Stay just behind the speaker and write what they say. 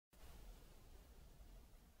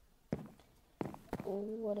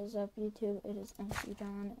What is up, YouTube? It is MC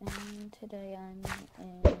John, and today I'm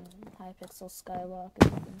in Hypixel skyblock, as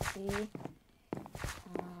you can see.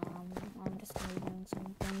 I'm just gonna be doing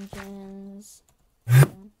some dungeons.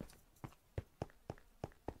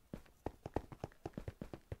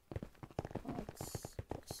 Let's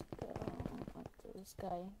just go up to this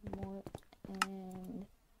guy more, and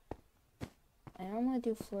I normally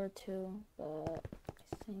do floor 2, but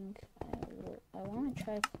I think I want to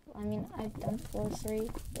try. I mean, I've done floor 3.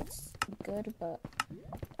 It's good, but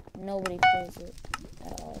nobody plays it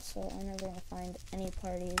at all, so I'm never gonna find any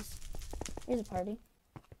parties. Here's a party.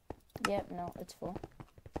 Yep, no, it's full.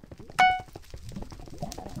 I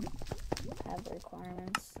don't have the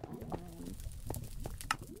requirements.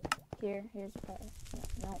 Here's a party.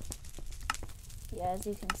 No. Yeah, as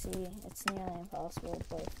you can see, it's nearly impossible to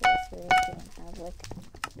play floor 3 if you don't have like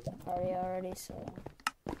a party already, so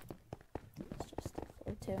it's just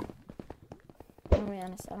floor 2. To be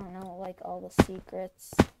honest, I don't know like all the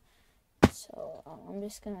secrets, so I'm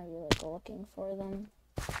just gonna be like looking for them.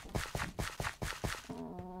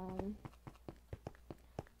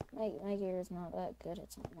 My gear is not that good.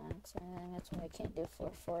 It's not max or anything. That's why I can't do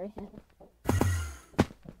floor 4 yet.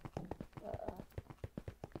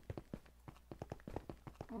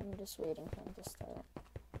 I'm just waiting for him to start.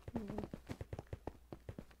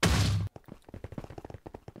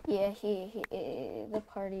 Yeah, the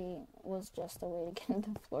party was just a way to get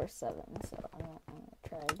into floor 7, so I'm gonna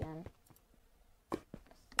try again.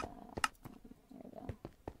 So, here we go.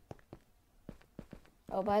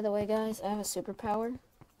 Oh, by the way, guys, I have a superpower.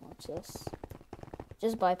 Watch this.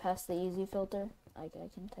 Just bypass the easy filter. I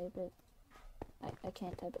can type it. I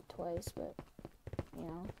can't type it twice, but you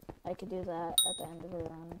know, I could do that at the end of a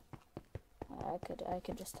run. I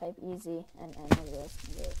could just type easy and nobody else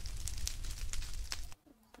can do it.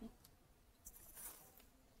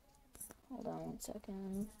 Hold on 1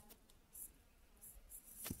 second.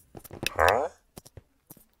 Huh?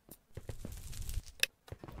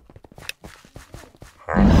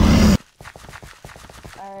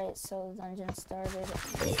 Alright, so the dungeon started.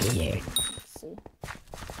 Let's see.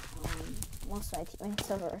 Most of my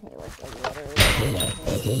teammates are already like literally.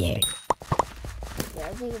 Yeah,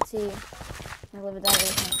 as you can see, I live without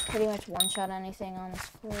everything. Pretty much one-shot anything on this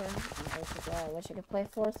floor. I wish I could play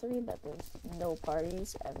floor 3, but there's no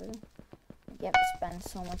parties ever. You have to spend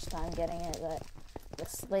so much time getting it that the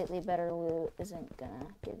slightly better loot isn't gonna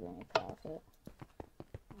give you any profit.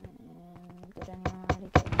 And did anyone already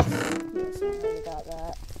get this? Yes, I already got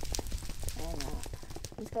that. And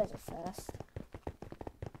these guys are fast.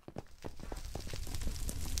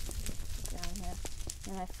 Down here.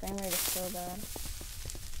 And my frame rate is so bad.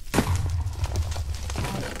 I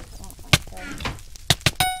don't like that.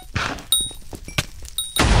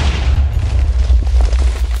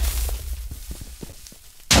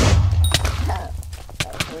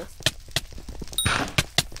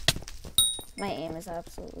 My aim is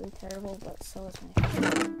absolutely terrible, but so is my phone. I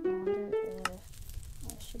wonder if I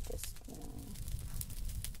should just, you know,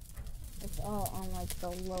 it's all on like the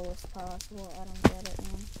lowest possible. I don't get it,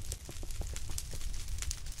 man.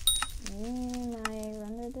 My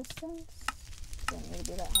render distance doesn't need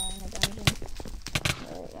to be that high in a dungeon.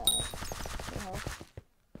 There we go.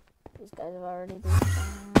 These guys have already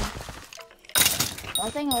despawned.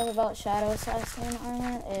 One thing I love about Shadow Assassin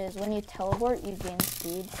armor is when you teleport, you gain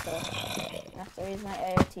speed, so after I use my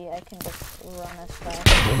AOT, I can just run as fast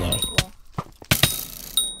as possible.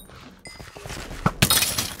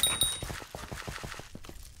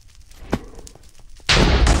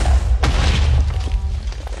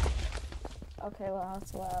 Okay, well,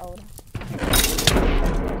 that's loud.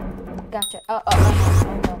 Gotcha. Oh no.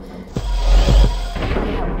 Let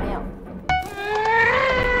me out.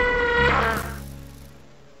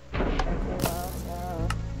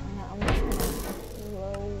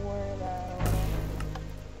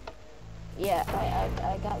 Yeah,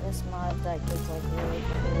 I got this mod that gives like really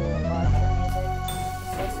cool electro music.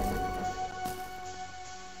 Listen.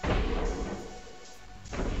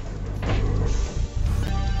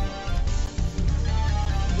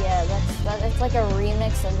 Yeah, it's like a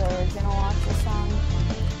remix of the original Aqua song.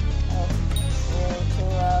 It's really too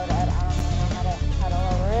loud. I don't really know how to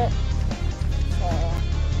lower it. So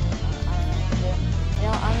I don't know what to do. You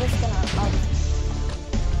know, I'm just gonna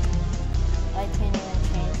I can't even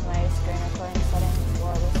change my screen recording settings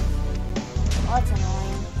for this. Oh, that's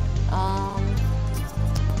annoying. I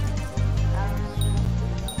don't really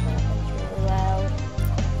know, but it's really loud.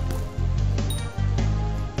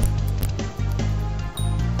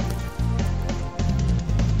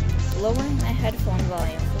 Lowering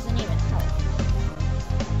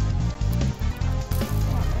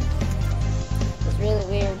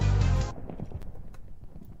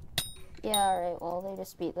Alright, well, they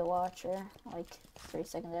just beat the Watcher, like, 3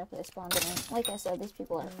 seconds after they spawned in. Like I said, these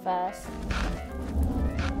people are fast.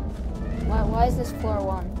 Why is this floor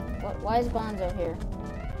 1? Why is Bonzo here?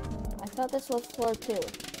 I thought this was floor 2.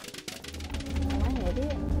 Am I an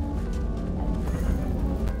idiot?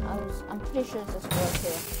 I'm pretty sure this is floor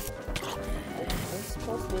 2. It's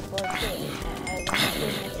supposed to be floor 2. I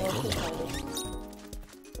was floor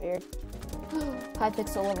 2 Weird.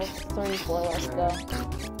 Hypixel level 3 floor, let's go.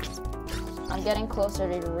 I'm getting closer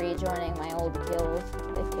to rejoining my old guild.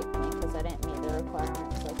 They kicked me because I didn't meet the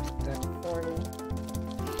requirements, like 40.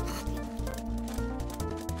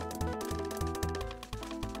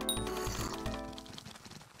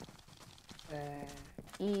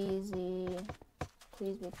 Easy.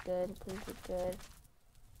 Please be good. Please be good.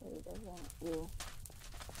 Wait, I want you.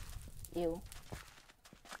 You.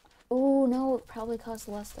 Ooh, no, it probably costs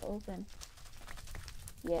less to open.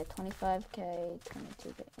 Yeah, 25k,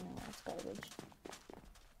 22k. No, that's garbage.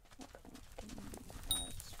 Okay,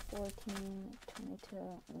 it's 14, 22.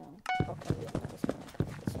 No. Okay, yeah, this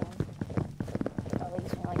one. Probably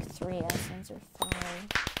gives me like 3 essence or 5.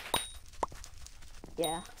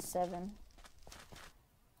 Yeah, 7.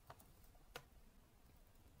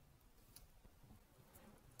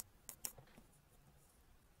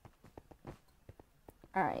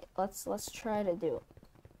 Alright, let's try to do.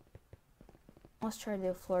 Let's try to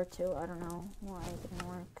do floor 2. I don't know why it didn't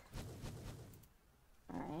work.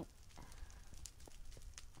 Alright.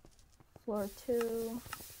 Floor 2.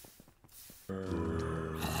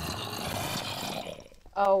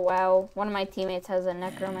 Oh wow, one of my teammates has a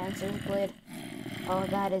necromancer's blade. Oh,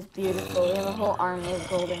 that is beautiful. We have a whole army of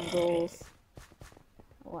golden ghouls.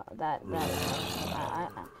 Wow, that is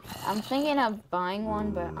awesome. I'm thinking of buying one,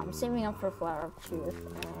 but I'm saving up for Flower of Truth,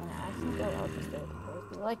 and I think I'll just do it.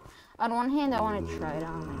 Like, on one hand, I want to try it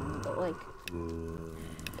on my own, but like,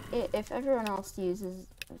 if everyone else uses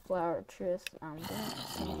Flower of Truth, I'm doing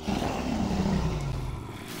it.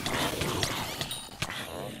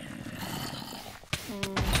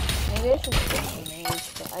 Maybe I should switch to mage,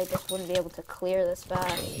 but I just wouldn't be able to clear this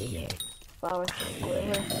fast. Flower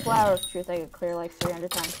of Truth, I could clear like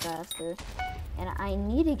 300 times faster. And I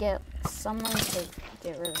need to get someone to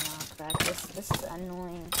get rid of knockback. This is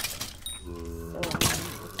annoying. So I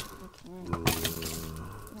can't.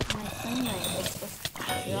 My frame rate is just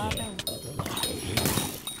dropping.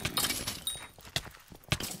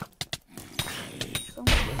 So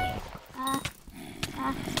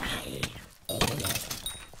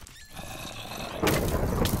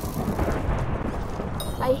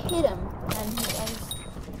I hit him, and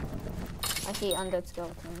I hate undead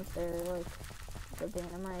skeletons. They're like the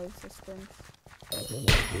bane of my existence.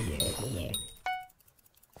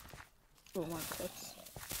 Ooh, more crits.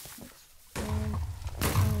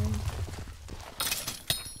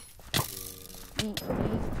 Eat.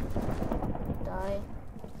 Die.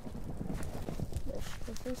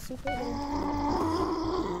 Is there a secret here?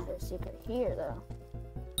 There's a secret here, though.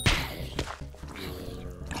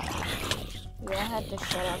 Yeah, I had to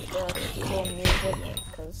shut up the cool music,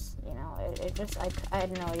 because, you know, it just, I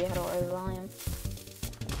had no idea how to lower the volume.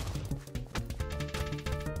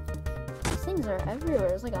 These things are everywhere,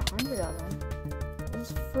 there's like 100 of them.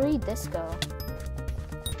 There's free disco.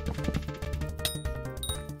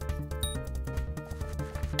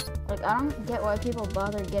 Like, I don't get why people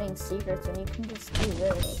bother getting secrets when you can just do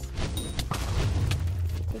this.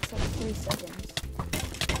 It takes like 3 seconds.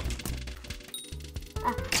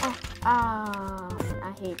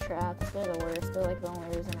 I hate traps. They're the worst. They're like the only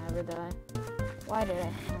reason I ever die. Why did I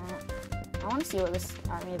want to see what this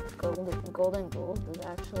army of golden ghouls is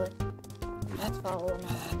actually. Let's follow them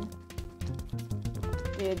around.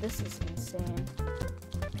 Dude, this is insane.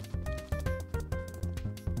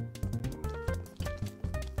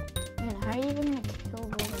 Man, how are you even gonna kill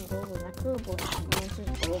golden ghouls with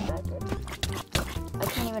necromancer's blade that good? I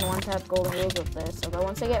can't even one-tap golden ghouls with this, although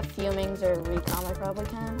once I get fumings or recom I probably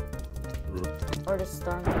can. Or just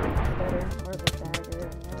storm better, or the dagger,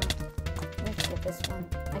 yeah. Let's get this one.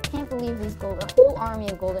 I can't believe these a whole army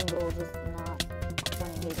of golden ghouls is not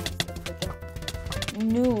playing against the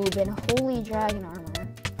freaking noob in holy dragon armor.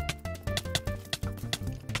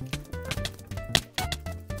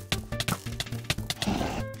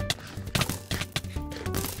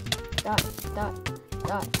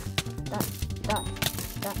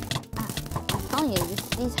 I'm telling you,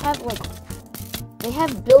 these have like, they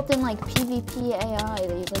have built-in like PvP AI.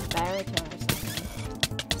 They use like baritone or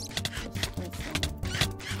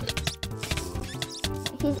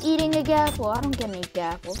something. He's eating a gapple. I don't get any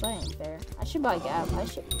gapples. That ain't fair. I should buy gap.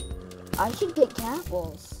 I should get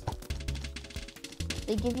gapples.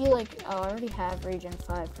 They give you like, oh, I already have Region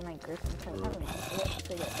 5 for my Griffin type. Never mind,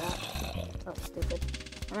 forget that. Oh, stupid.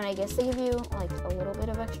 I mean, I guess they give you like a little bit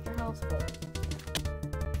of extra health, but...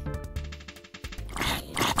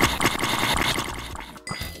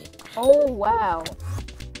 Oh, wow.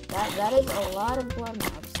 That is a lot of blood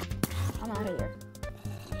mobs. I'm out of here.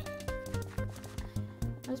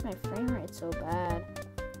 Why is my frame rate so bad?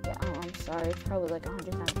 Yeah, oh, I'm sorry. It's probably like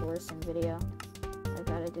 100 times worse in video. I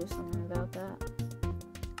gotta do something about that.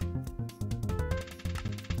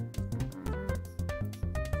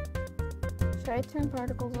 Should I turn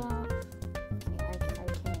particles off? I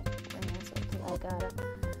can't bring this up because I gotta.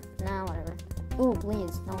 Nah, whatever. Ooh,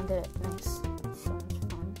 please. No one did it. Nice. So much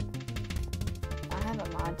fun. I have a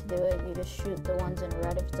mod to do it. You just shoot the ones in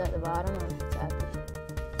red if it's at the bottom, or if it's at the...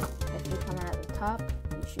 If you come in at the top,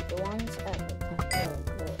 you shoot the ones at the top.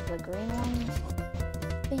 The green ones.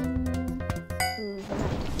 Bing. Ooh,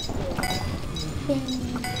 bing.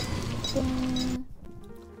 Bing.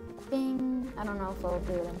 Bing. I don't know if I'll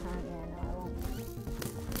do it in time. Yeah, no, I won't.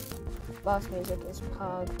 Boss music is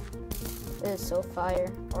Pog. It is so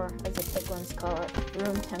fire, or as the Piglins call it,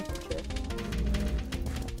 room temperature.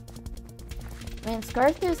 Man,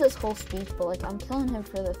 Scarf gives this whole speech, but like I'm killing him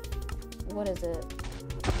for the... What is it?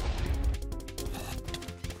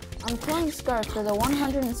 I'm killing Scarf for the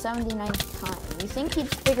 179th time. You think he'd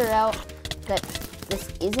figure out that this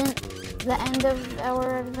isn't the end of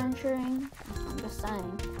our adventuring? I'm just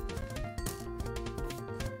saying.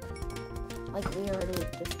 Like, we already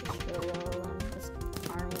just destroyed all of them. This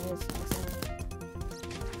army is insane.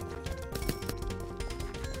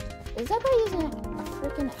 Is that by using a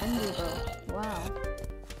freaking ender bow? Wow.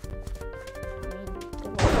 I mean,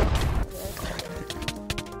 good luck.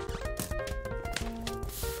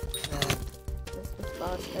 This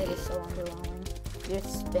boss fight is so underwhelming. You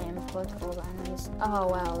just spam click all the enemies. Oh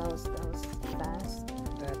wow, that was fast.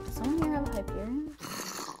 Does someone here have a Hyperion?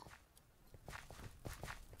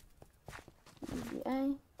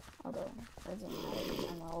 Although, that doesn't matter because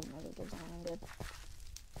Emerald never gives anything good.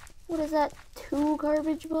 What is that? 2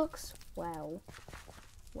 garbage books? Wow.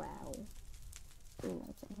 Wow. Ooh,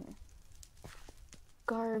 what's in here?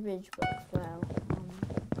 Garbage books, wow.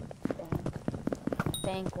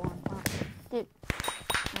 Bank one. Wow. Dude.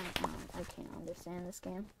 I can't understand this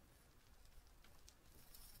game.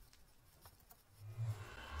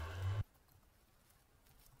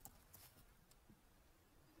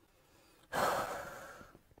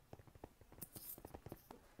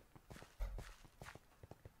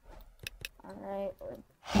 Alright.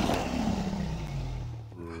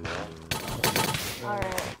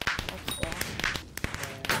 Alright, let's go.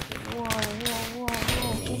 Whoa.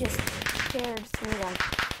 He just teared through them.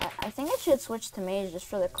 I think I should switch to mage just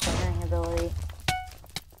for the clearing ability.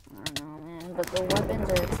 I don't know, man. But the weapons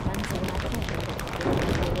are expensive. I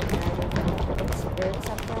can't do spirits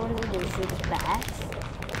up there. What does he do? Shoot bats?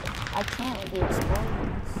 I can't with the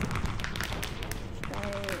explosions. I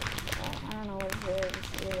don't know what it is.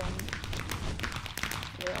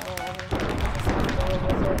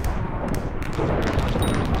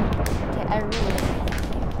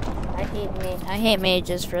 I hate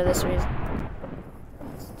mages for this reason.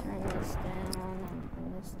 Let's turn this down and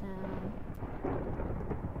this down.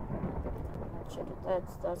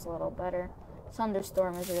 That's a little better.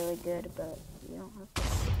 Thunderstorm is really good, but you don't have to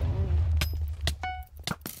spam.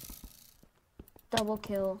 Double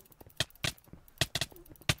kill.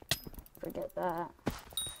 Forget that.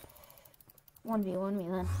 1v1 me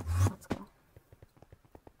then. Let's go.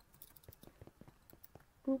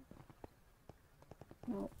 Boop.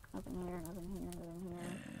 Nope. Nothing here, nothing here, nothing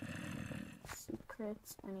here.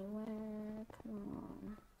 Secrets anywhere. Come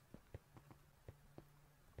on.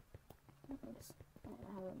 I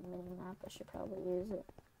have a mini map. I should probably use it.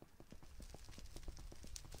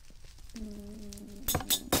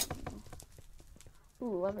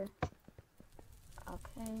 Ooh, lever.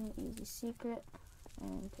 Okay, easy secret.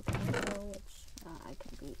 And potential, which I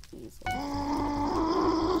can beat easily.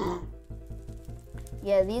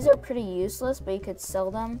 Yeah, these are pretty useless, but you could sell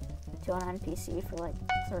them to an NPC for like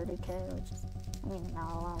 30k, which is, I mean,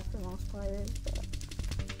 not a lot for most players, but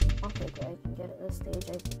I'll take what I can get at this stage.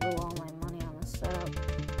 I blew all my money on this setup.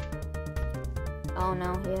 Oh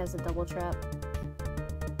no, he has a double trap.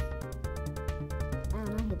 Oh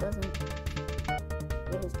no, he doesn't.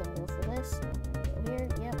 Yeah, he's gonna go for this. Go here,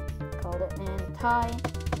 yep, called it, and tie.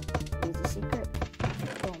 Easy secret.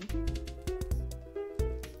 Boom.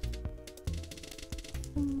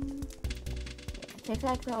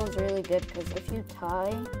 Tic-tac-toe is really good because if you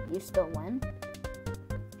tie, you still win.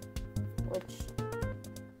 Which,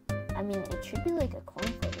 I mean, it should be like a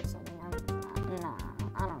coin flip or something. Nah,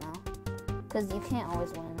 I don't know. Because you can't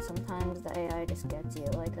always win. Sometimes the AI just gets you.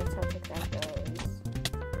 Like, that's how TikTok goes.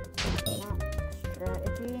 It's not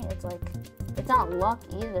strategy. It's like, it's not luck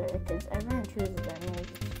either. Because everyone chooses their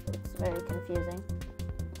moves. It's very confusing.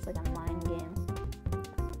 It's like a mind game.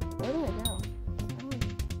 Where do I go?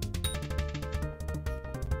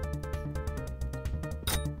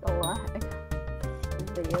 The lag.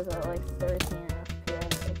 These videos are like 13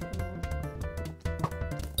 FPS.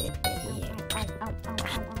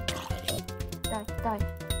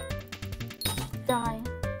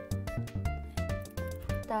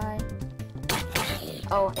 Die.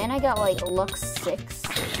 Oh, and I got like luck 6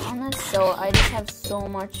 on this, so I just have so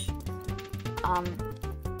much,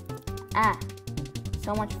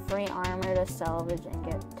 so much free armor to salvage and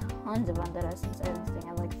get tons of undead essence. I think I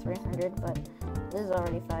have like 300, but this is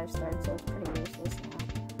already 5-star, so it's pretty useless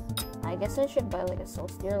now. I guess I should buy like a soul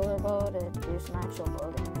stealer bow to do some actual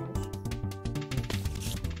bow damage.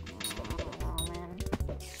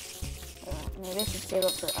 Maybe I should save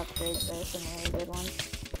up for upgrades. There's some really good ones.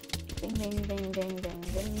 Ding, ding, ding, ding, ding,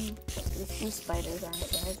 ding. These spiders aren't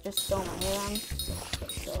there. There's just so many of them.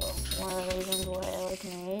 So, one of the reasons why I like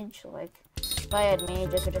mage. Like, if I had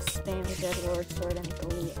mage, I could just spam Dreadlord Sword and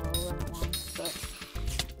delete all of them at once. But,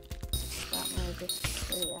 that mage is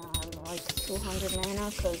pretty, I have like 200 mana,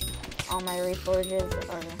 because all my reforges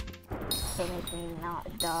are to make me not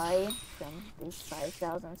die from these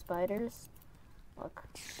 5,000 spiders. Look.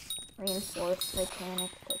 Reinforced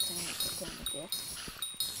Titanic, yeah.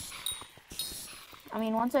 I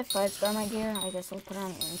mean, once I 5-star my gear, I guess I'll put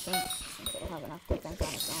on Ancient, since it'll have enough defense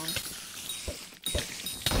on its own.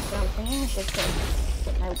 But I'm thinking I should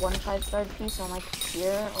put my 1 5-star piece on, like,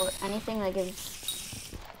 gear, or anything that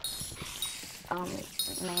gives,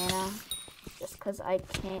 mana, just because I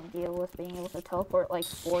can't deal with being able to teleport, like,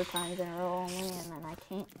 4 times in a row only, and then I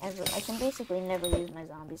can basically never use my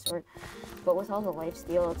zombie sword. But with all the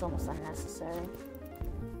lifesteal, it's almost unnecessary.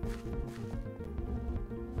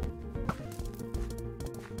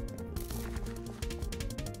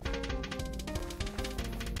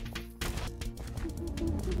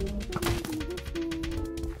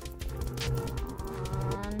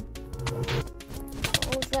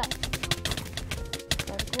 What was that?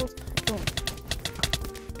 Particles? Boom.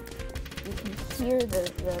 You can hear the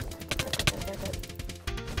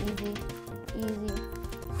easy.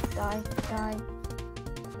 Die.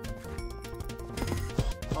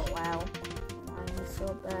 Oh wow. Mine is so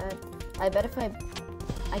bad. I bet if I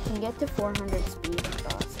can get to 400 speed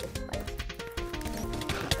across it.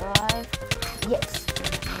 5. Yes.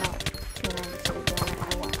 No. 296 again.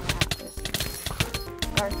 I want this.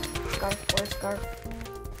 Scarf. Where's Scarf?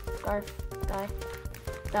 Scarf.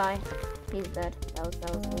 Die. He's dead. That was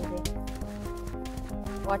easy.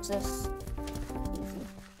 Watch this. Easy.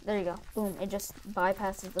 There you go. Boom. It just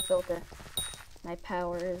bypasses the filter. My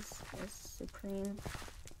power is supreme.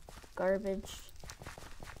 Garbage.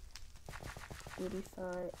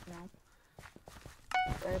 85. No.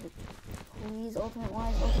 Garbage. Please, ultimate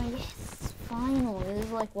wise. Ultimate. Yes! Finally. This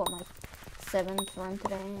is like, what, my 7th run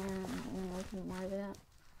today, and only ultimate more of that.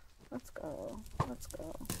 Let's go.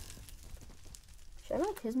 Should I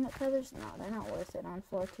buy Kismet feathers? No, they're not worth it on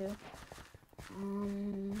floor 2.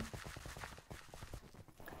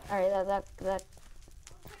 Alright, that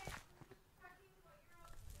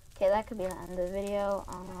okay, that could be the end of the video.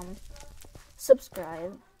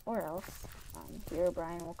 Subscribe, or else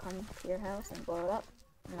Brian will come to your house and blow it up.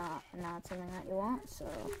 Not something that you want, so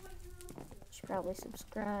you should probably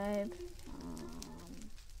subscribe.